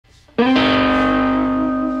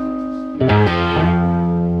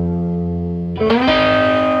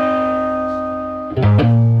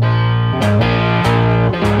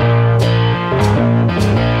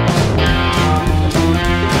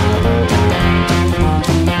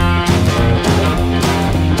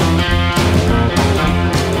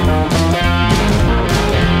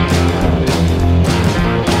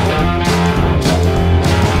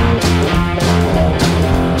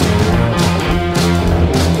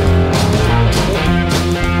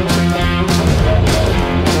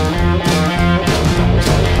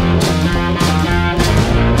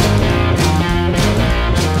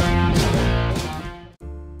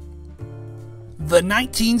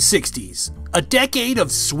1960s, a decade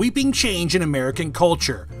of sweeping change in American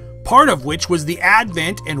culture, part of which was the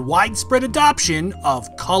advent and widespread adoption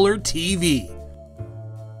of color TV.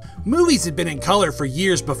 Movies had been in color for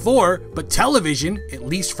years before, but television, at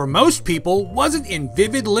least for most people, wasn't in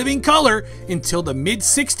vivid living color until the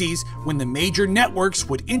mid-60s when the major networks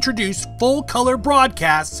would introduce full-color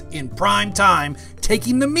broadcasts in prime time,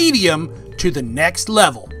 taking the medium to the next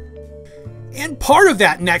level. And part of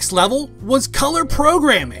that next level was color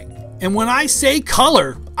programming. And when I say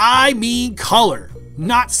color, I mean color.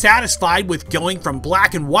 Not satisfied with going from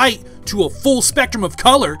black and white to a full spectrum of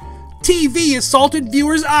color, TV assaulted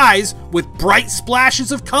viewers' eyes with bright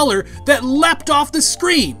splashes of color that leapt off the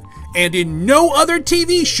screen, and in no other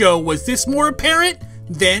TV show was this more apparent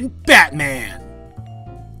than Batman.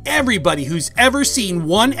 Everybody who's ever seen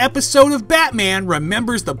one episode of Batman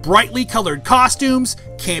remembers the brightly colored costumes,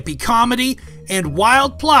 campy comedy, and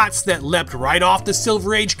wild plots that leapt right off the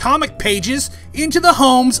Silver Age comic pages into the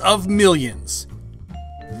homes of millions.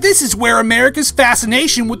 This is where America's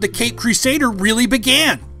fascination with the Caped Crusader really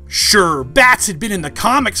began. Sure, bats had been in the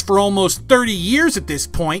comics for almost 30 years at this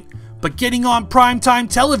point, but getting on primetime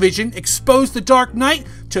television exposed the Dark Knight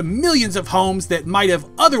to millions of homes that might have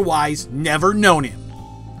otherwise never known him.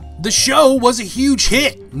 The show was a huge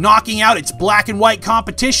hit, knocking out its black and white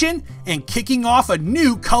competition and kicking off a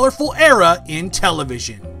new colorful era in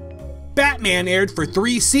television. Batman aired for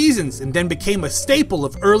 3 seasons and then became a staple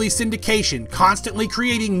of early syndication, constantly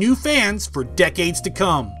creating new fans for decades to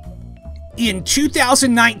come. In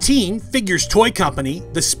 2019, Figures Toy Company,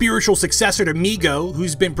 the spiritual successor to Mego,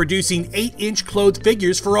 who's been producing 8-inch clothed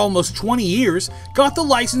figures for almost 20 years, got the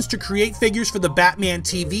license to create figures for the Batman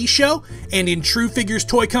TV show, and in true Figures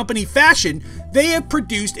Toy Company fashion, they have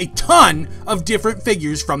produced a ton of different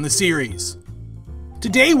figures from the series.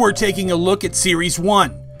 Today we're taking a look at Series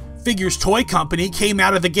 1. Figures Toy Company came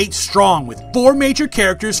out of the gate strong with 4 major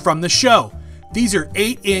characters from the show. These are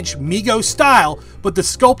 8-inch Mego style, but the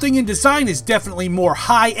sculpting and design is definitely more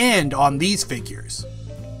high-end on these figures.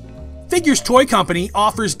 Figures Toy Company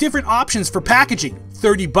offers different options for packaging.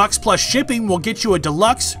 $30 plus shipping will get you a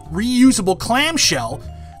deluxe, reusable clamshell.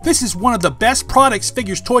 This is one of the best products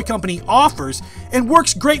Figures Toy Company offers and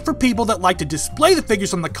works great for people that like to display the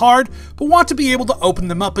figures on the card but want to be able to open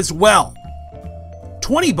them up as well.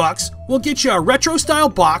 $20 will get you a retro-style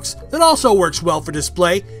box that also works well for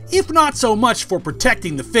display, if not so much for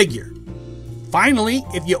protecting the figure. Finally,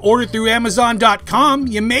 if you order through Amazon.com,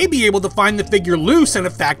 you may be able to find the figure loose in a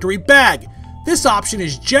factory bag. This option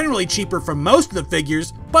is generally cheaper for most of the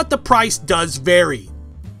figures, but the price does vary.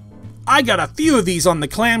 I got a few of these on the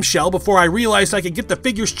clamshell before I realized I could get the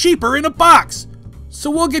figures cheaper in a box. So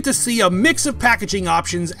we'll get to see a mix of packaging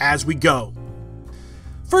options as we go.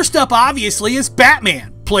 First up, obviously, is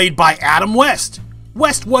Batman, played by Adam West.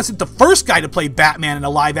 West wasn't the first guy to play Batman in a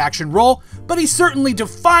live-action role, but he certainly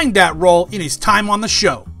defined that role in his time on the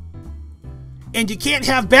show. And you can't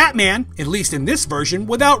have Batman, at least in this version,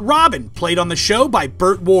 without Robin, played on the show by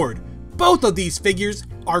Burt Ward. Both of these figures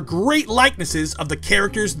are great likenesses of the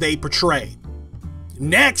characters they portray.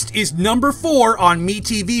 Next is number 4 on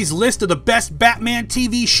MeTV's list of the best Batman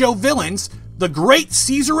TV show villains, the great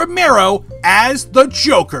Cesar Romero as the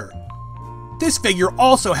Joker. This figure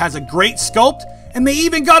also has a great sculpt, and they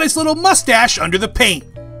even got his little mustache under the paint.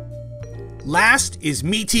 Last is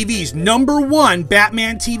MeTV's number 1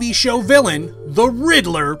 Batman TV show villain, the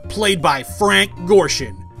Riddler, played by Frank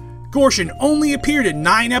Gorshin. Gorshin only appeared in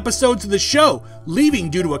 9 episodes of the show,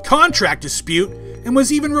 leaving due to a contract dispute, and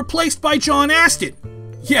was even replaced by John Astin.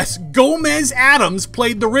 Yes, Gomez Addams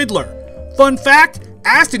played the Riddler. Fun fact,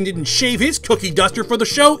 Astin didn't shave his cookie duster for the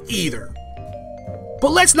show either.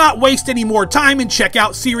 But let's not waste any more time and check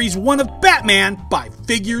out Series 1 of Batman by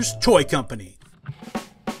Figures Toy Company.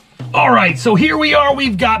 Alright, so here we are.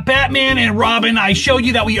 We've got Batman and Robin. I showed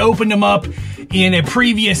you that we opened them up in a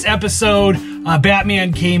previous episode.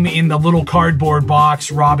 Batman came in the little cardboard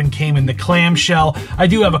box. Robin came in the clamshell. I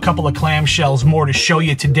do have a couple of clamshells more to show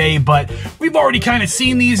you today, but we've already kind of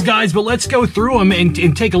seen these guys, but let's go through them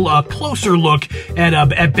and take a closer look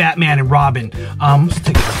at Batman and Robin. Let's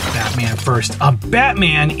take a look at Batman first.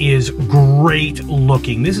 Batman is great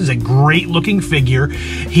looking. This is a great looking figure.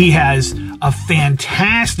 He has a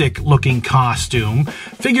fantastic looking costume.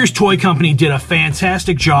 Figures Toy Company did a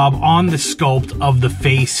fantastic job on the sculpt of the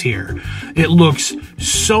face here. It looks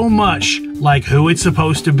so much like who it's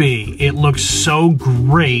supposed to be. It looks so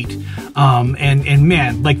great. And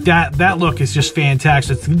man, like that look is just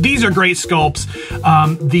fantastic. These are great sculpts.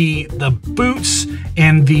 The boots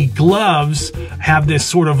and the gloves have this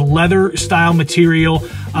sort of leather style material.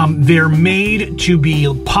 They're made to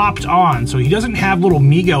be popped on, so he doesn't have little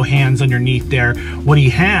Mego hands underneath there. What he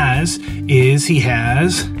has is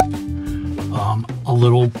a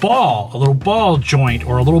little ball joint,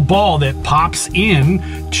 or a little ball that pops in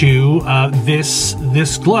to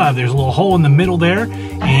this glove. There's a little hole in the middle there,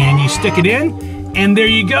 and you stick it in, and there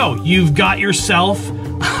you go. You've got yourself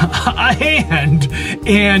a hand.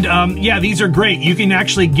 And yeah, these are great. You can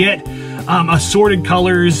actually get assorted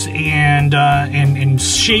colors and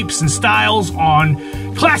shapes and styles on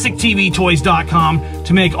ClassicTVToys.com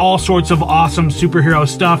to make all sorts of awesome superhero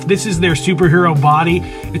stuff. This is their superhero body.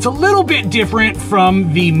 It's a little bit different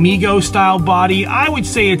from the Mego style body. I would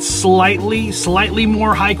say it's slightly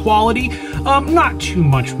more high quality. Not too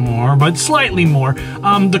much more, but slightly more.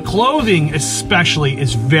 The clothing especially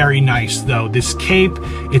is very nice though. This cape,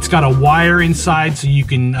 it's got a wire inside so you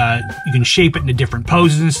can shape it into different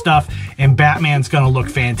poses and stuff, and Batman's gonna look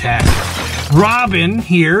fantastic. Robin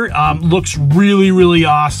here looks really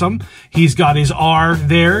awesome. He's got his R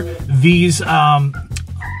there. These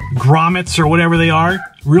grommets or whatever they are,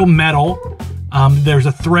 real metal. There's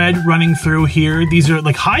a thread running through here. These are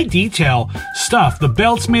like high detail stuff. The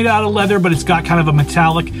belt's made out of leather, but it's got kind of a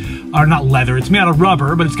metallic, or not leather, it's made out of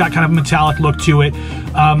rubber, but it's got kind of a metallic look to it.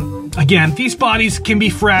 Again, these bodies can be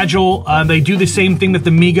fragile. They do the same thing that the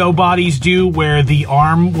Mego bodies do, where the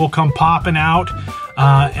arm will come popping out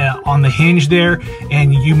on the hinge there,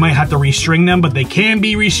 and you might have to restring them, but they can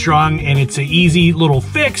be restrung, and it's an easy little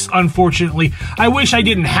fix. Unfortunately, I wish I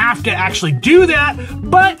didn't have to actually do that,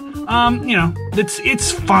 but you know, it's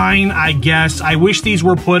fine, I guess. I wish these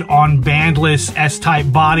were put on bandless S-type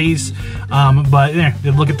bodies, but yeah,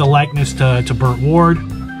 look at the likeness to Burt Ward.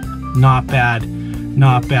 Not bad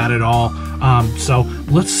at all. So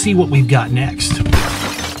let's see what we've got next.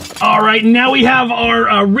 All right, now we have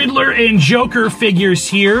our Riddler and Joker figures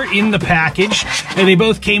here in the package, and they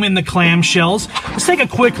both came in the clamshells. Let's take a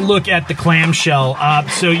quick look at the clamshell.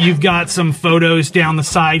 So you've got some photos down the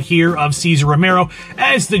side here of Cesar Romero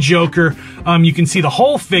as the Joker. You can see the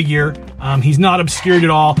whole figure. He's not obscured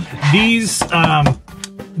at all.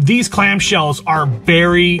 These clamshells are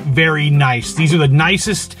very nice. These are the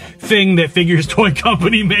nicest thing that Figures Toy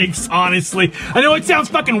Company makes, honestly. I know it sounds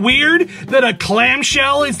fucking weird that a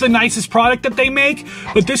clamshell is the nicest product that they make,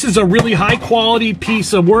 but this is a really high quality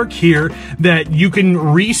piece of work here that you can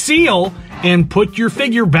reseal and put your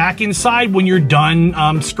figure back inside when you're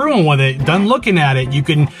done screwing with it, done looking at it. You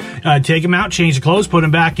can take them out, change the clothes, put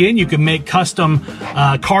them back in. You can make custom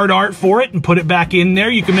card art for it and put it back in there.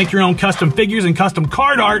 You can make your own custom figures and custom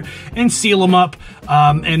card art and seal them up,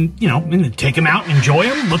 and you know, and then take them out and enjoy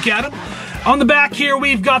them, look at them. On the back here,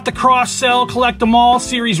 we've got the cross-sell, collect them all,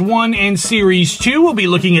 Series 1 and Series 2. We'll be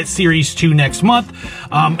looking at Series 2 next month.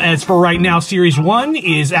 As for right now, Series 1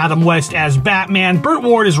 is Adam West as Batman, Burt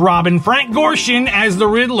Ward as Robin, Frank Gorshin as the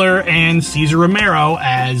Riddler, and Cesar Romero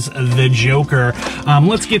as the Joker.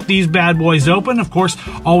 Let's get these bad boys open. Of course,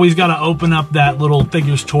 always got to open up that little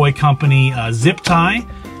Figures Toy Company zip tie,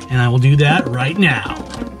 and I will do that right now.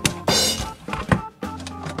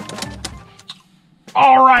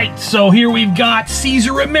 All right, so here we've got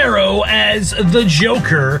Cesar Romero as the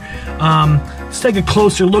Joker. Let's take a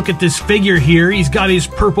closer look at this figure here. He's got his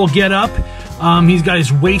purple getup. He's got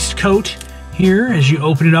his waistcoat here. As you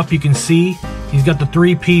open it up, you can see he's got the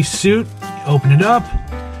three-piece suit. You open it up.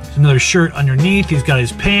 There's another shirt underneath. He's got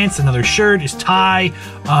his pants, another shirt, his tie.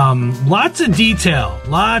 Lots of detail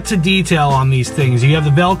on these things. You have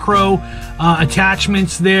the Velcro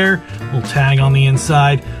attachments there. Little tag on the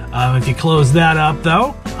inside. If you close that up,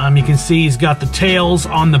 though, you can see he's got the tails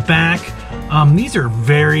on the back. These are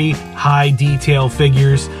very high detail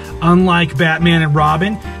figures. Unlike Batman and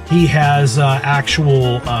Robin, he has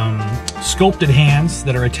actual sculpted hands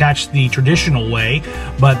that are attached the traditional way,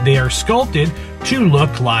 but they are sculpted to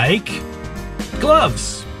look like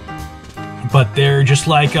gloves. But they're just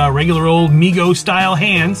like regular old Mego style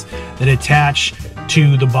hands that attach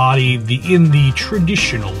to the body in the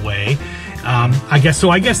traditional way. I guess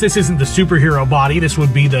this isn't the superhero body. This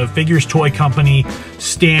would be the Figures Toy Company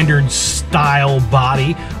standard style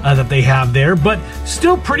body that they have there, but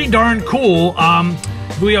still pretty darn cool.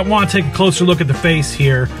 We want to take a closer look at the face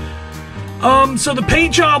here. So the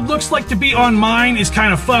paint job looks like to be on mine is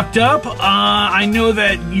kind of fucked up. I know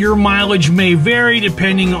that your mileage may vary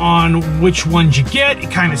depending on which ones you get. It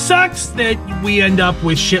kind of sucks that we end up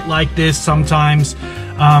with shit like this sometimes.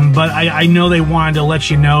 But I know they wanted to let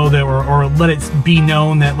you know that, or let it be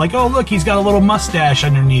known that, like, oh look, he's got a little mustache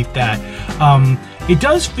underneath that. It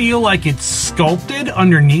does feel like it's sculpted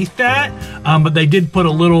underneath that, but they did put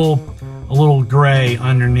a little gray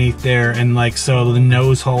underneath there, and like, so the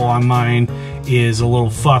nose hole on mine is a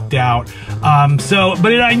little fucked out.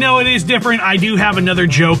 But I know it is different. I do have another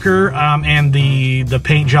Joker, and the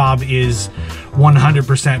paint job is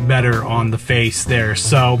 100% better on the face there.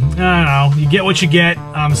 So, I don't know, you get what you get.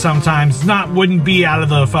 Sometimes wouldn't be out of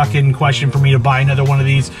the fucking question for me to buy another one of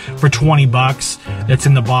these for 20 bucks that's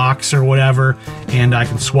in the box or whatever, and I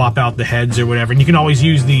can swap out the heads or whatever. And you can always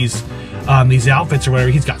use these outfits or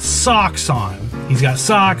whatever. He's got socks on. He's got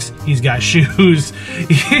socks. He's got shoes.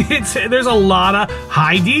 There's a lot of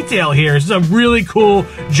high detail here. This is a really cool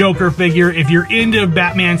Joker figure. If you're into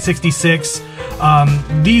Batman 66,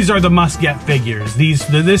 these are the must-get figures.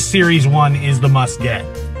 This series 1 is the must-get.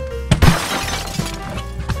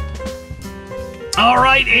 All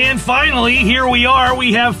right, and finally, here we are.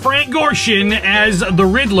 We have Frank Gorshin as the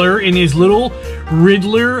Riddler in his little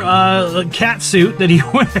Riddler cat suit that he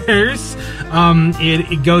wears.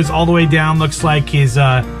 It goes all the way down. Looks like his,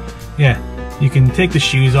 yeah, you can take the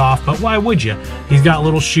shoes off, but why would you? He's got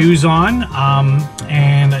little shoes on,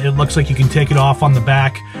 and it looks like you can take it off on the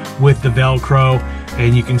back with the Velcro,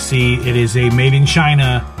 and you can see it is a made in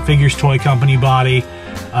China Figures Toy Company body.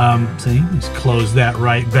 So you just close that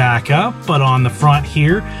right back up. But on the front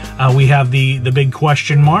here, we have the big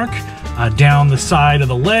question mark. Down the side of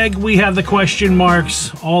the leg, we have the question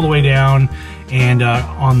marks all the way down, and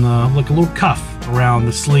on the a little cuff around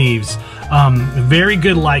the sleeves. Very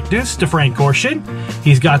good likeness to Frank Gorshin.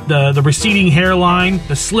 He's got the receding hairline,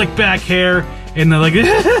 the slick back hair, and the like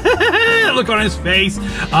look on his face.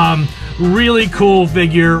 Really cool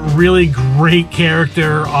figure, really great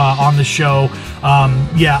character on the show.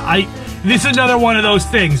 This is another one of those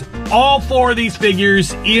things. All 4 of these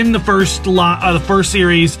figures in the first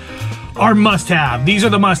series are must-have. These are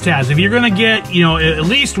the must-haves. If you're gonna get, at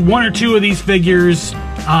least 1 or 2 of these figures,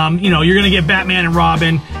 you're gonna get Batman and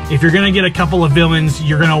Robin. If you're gonna get a couple of villains,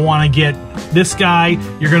 you're gonna want to get this guy.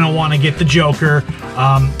 You're gonna want to get the Joker,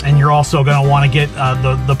 and you're also gonna want to get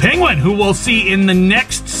the Penguin, who we'll see in the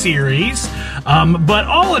next series. But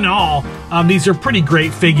all in all, these are pretty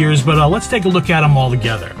great figures. But let's take a look at them all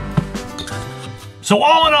together. So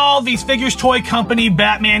all in all, these Figures Toy Company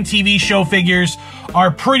Batman TV show figures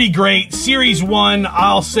are pretty great. Series 1,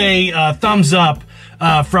 I'll say thumbs up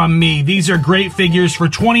from me. These are great figures for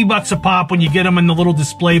 20 bucks a pop when you get them in the little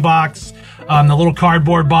display box, the little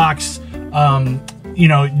cardboard box.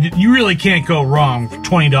 You really can't go wrong for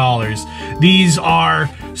 $20. These are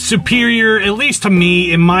superior, at least to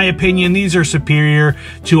me, in my opinion. These are superior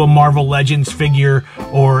to a Marvel Legends figure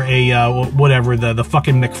or a whatever, the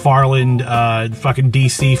fucking McFarlane fucking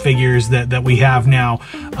DC figures that we have now.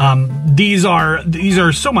 These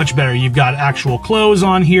are so much better. You've got actual clothes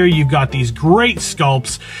on here. You've got these great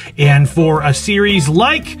sculpts, and for a series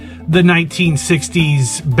like the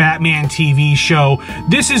 1960s Batman TV show,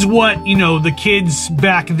 this is what, the kids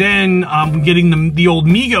back then, getting the old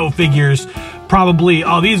Mego figures, probably,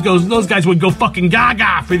 those guys would go fucking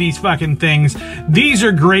gaga for these fucking things. These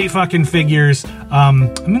are great fucking figures.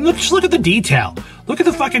 Just look at the detail. Look at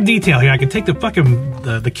the fucking detail here. I can take the fucking,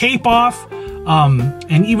 the cape off,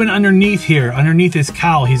 and even underneath here, underneath his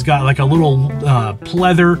cowl, he's got like a little,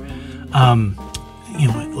 pleather,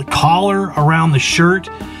 collar around the shirt.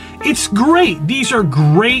 It's great. These are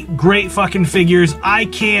great fucking figures. I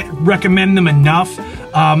can't recommend them enough.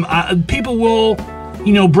 People will,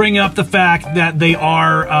 bring up the fact that they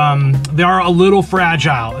are a little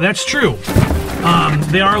fragile. That's true.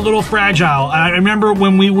 They are a little fragile. I remember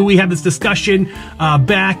when we had this discussion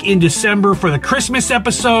back in December for the Christmas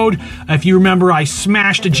episode. If you remember, I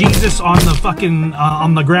smashed a Jesus on the fucking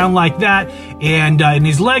on the ground like that, and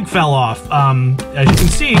his leg fell off. As you can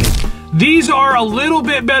see, these are a little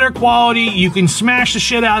bit better quality. You can smash the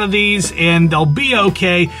shit out of these and they'll be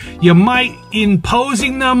okay. You might, in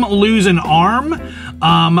posing them, lose an arm,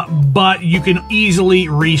 but you can easily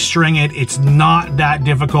restring it. It's not that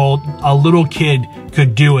difficult. A little kid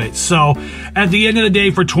could do it. So at the end of the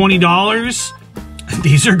day, for $20,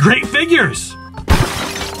 these are great figures.